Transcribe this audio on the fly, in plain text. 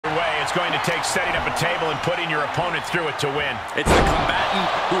it's going to take setting up a table and putting your opponent through it to win. It's the combatant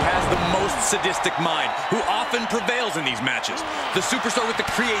who has the most sadistic mind, who often prevails in these matches. The superstar with the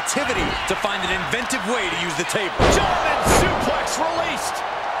creativity to find an inventive way to use the table. German suplex released.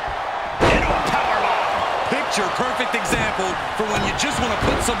 Into a powerbomb. Picture-perfect example for when you just want to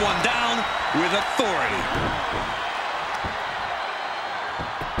put someone down with authority.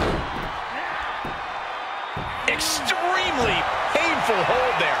 Extremely painful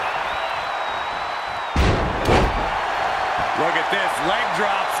hold there. Look at this, leg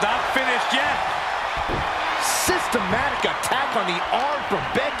drops, not finished yet. Systematic attack on the arm from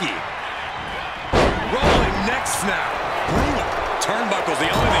Becky. Rolling neck snap. Brutal. Turnbuckle's the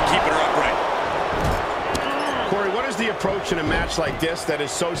only thing keeping her upright. Corey, what is the approach in a match like this that is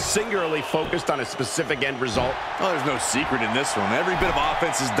so singularly focused on a specific end result? Oh, there's no secret in this one. Every bit of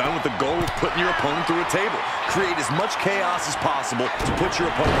offense is done with the goal of putting your opponent through a table. Create as much chaos as possible to put your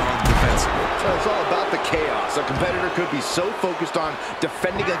opponent on the defensive. So it's all about the chaos. A competitor could be so focused on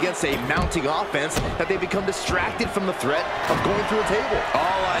defending against a mounting offense that they become distracted from the threat of going through a table.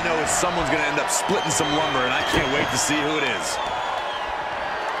 All I know is someone's going to end up splitting some lumber, and I can't wait to see who it is.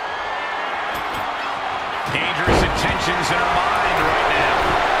 Dangerous intentions in her mind right now.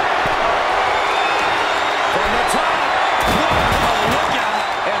 From the top. Whoa, look out.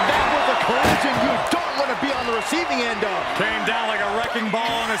 And that was a collision you don't want to be on the receiving end of. Came down like a wrecking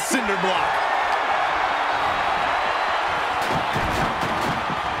ball on a cinder block.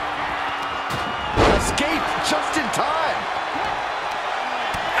 Escape just in time.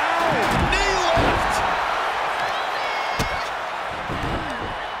 Ow! Knee lift!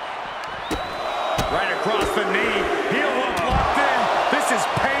 Right across the knee. Heel hook locked in. This is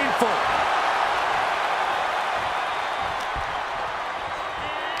painful.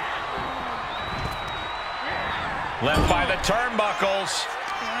 Left by the turnbuckles.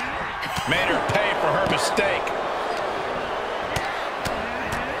 Made her pay for her mistake.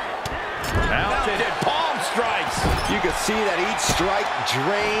 Mounted palm strikes. You can see that each strike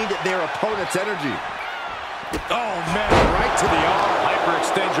drained their opponent's energy. Oh, man, right to the arm.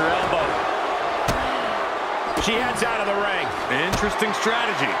 Hyperextend your elbow. She heads out of the ring. Interesting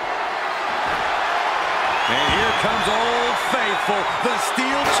strategy. And here comes Old Faithful. The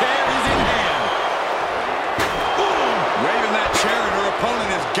steel chair is in hand. Ooh, waving that chair, and her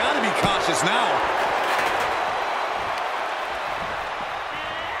opponent has got to be cautious now.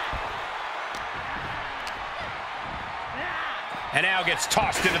 And now gets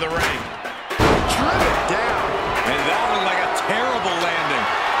tossed into the ring. Driven down. And that looked like a terrible landing.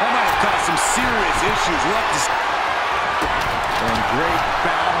 That might have caused some serious issues. And great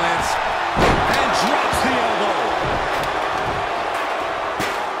balance. And drops the elbow.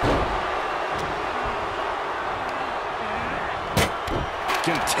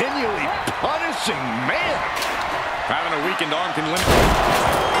 Continually punishing, man. Having a weakened arm can limit.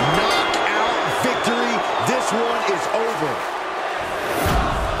 Knockout victory. This one is over.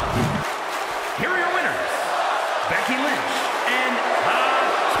 Here are your winners, Becky Lynch and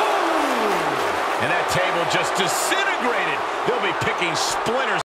And that table just disintegrated. They'll be picking splinters